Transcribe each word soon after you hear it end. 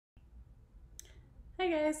Hi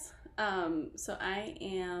guys. So I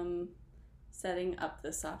am setting up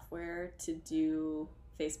the software to do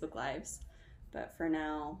Facebook Lives, but for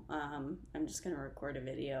now, I'm just gonna record a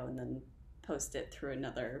video and then post it through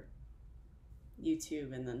another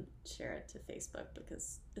YouTube and then share it to Facebook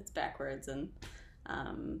because it's backwards and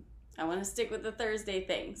I want to stick with the Thursday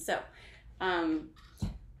thing. So I'm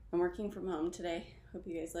working from home today. Hope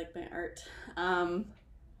you guys like my art.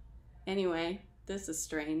 Anyway, this is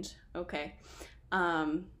strange. Okay.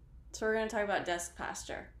 So we're going to talk about desk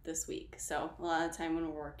posture this week. So a lot of the time when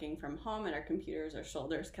we're working from home at our computers, our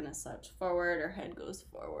shoulders kind of slouch forward, our head goes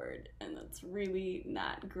forward, and that's really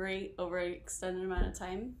not great over an extended amount of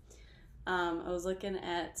time. I was looking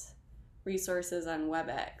at resources on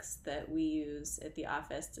WebEx that we use at the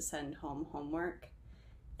office to send home homework,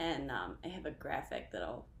 and I have a graphic that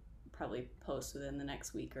I'll probably post within the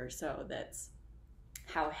next week or so that's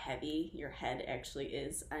how heavy your head actually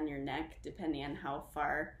is on your neck depending on how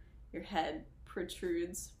far your head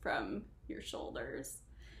protrudes from your shoulders.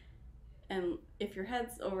 And if your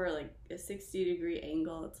head's over like a 60-degree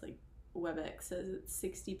angle, it's like WebEx says it's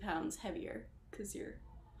 60 pounds heavier because you're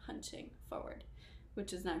hunching forward,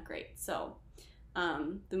 which is not great. So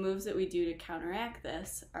the moves that we do to counteract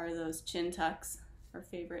this are those chin tucks, our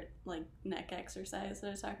favorite like neck exercise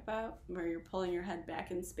that I talk about, where you're pulling your head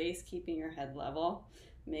back in space, keeping your head level,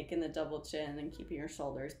 making the double chin and keeping your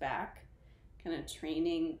shoulders back, kind of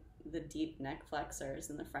training the deep neck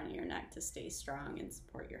flexors in the front of your neck to stay strong and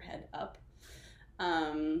support your head up.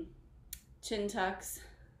 Chin tucks,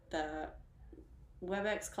 the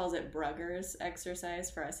WebEx calls it Brugger's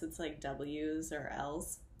exercise. For us, it's like W's or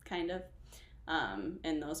L's, kind of.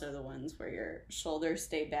 And those are the ones where your shoulders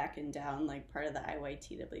stay back and down, like part of the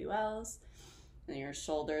IYTWLs, and your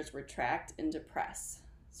shoulders retract and depress.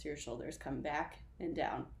 So your shoulders come back and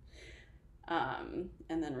down, and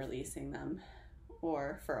then releasing them.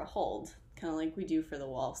 Or for a hold, kind of like we do for the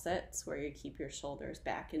wall sits, where you keep your shoulders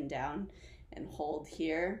back and down and hold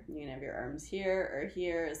here. You can have your arms here or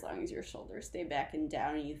here, as long as your shoulders stay back and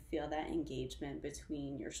down and you feel that engagement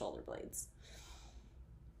between your shoulder blades.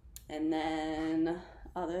 And then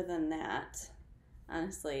other than that,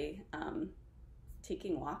 honestly,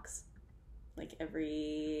 taking walks, like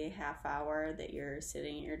every half hour that you're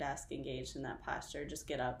sitting at your desk engaged in that posture, just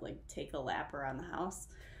get up, like take a lap around the house.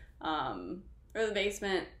 Or the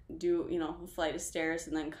basement, do, a flight of stairs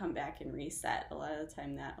and then come back and reset. A lot of the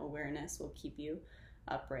time that awareness will keep you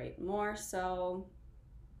upright more. So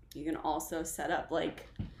you can also set up like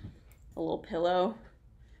a little pillow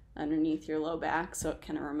underneath your low back, so it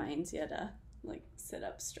kind of reminds you to like sit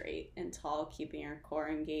up straight and tall, keeping your core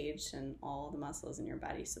engaged and all the muscles in your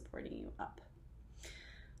body supporting you up.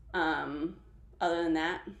 Other than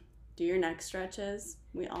that, do your neck stretches.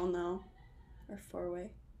 We all know our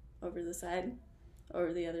 4-way. Over the side,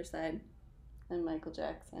 over the other side, and Michael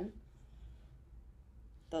Jackson.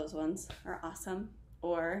 Those ones are awesome.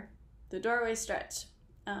 Or the doorway stretch.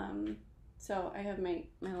 So I have my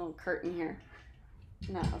little curtain here,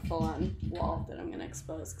 not a full-on wall that I'm going to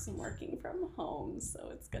expose because I'm working from home,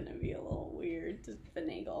 so it's going to be a little weird to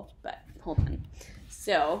finagle, but hold on.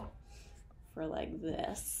 So for like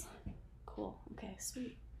this, cool, okay,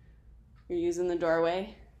 sweet. You're using the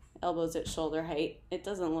doorway, elbows at shoulder height. It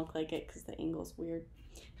doesn't look like it because the angle's weird.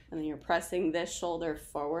 And then you're pressing this shoulder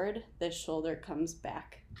forward. This shoulder comes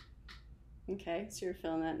back. Okay, so you're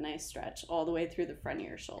feeling that nice stretch all the way through the front of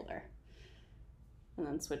your shoulder. And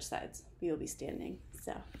then switch sides. You'll be standing,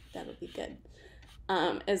 so that'll be good.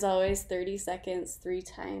 As always, 30 seconds, 3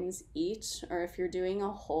 times each. Or if you're doing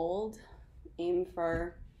a hold, aim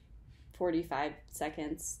for 45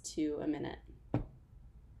 seconds to a minute.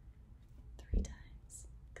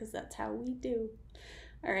 Because that's how we do.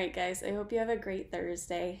 All right, guys, I hope you have a great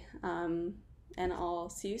Thursday, and I'll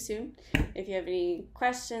see you soon. If you have any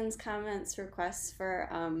questions, comments, requests for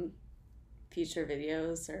future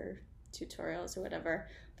videos or tutorials or whatever,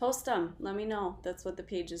 post them. Let me know. That's what the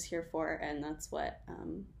page is here for, and that's what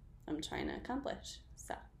I'm trying to accomplish.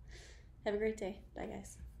 So have a great day. Bye,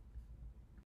 guys.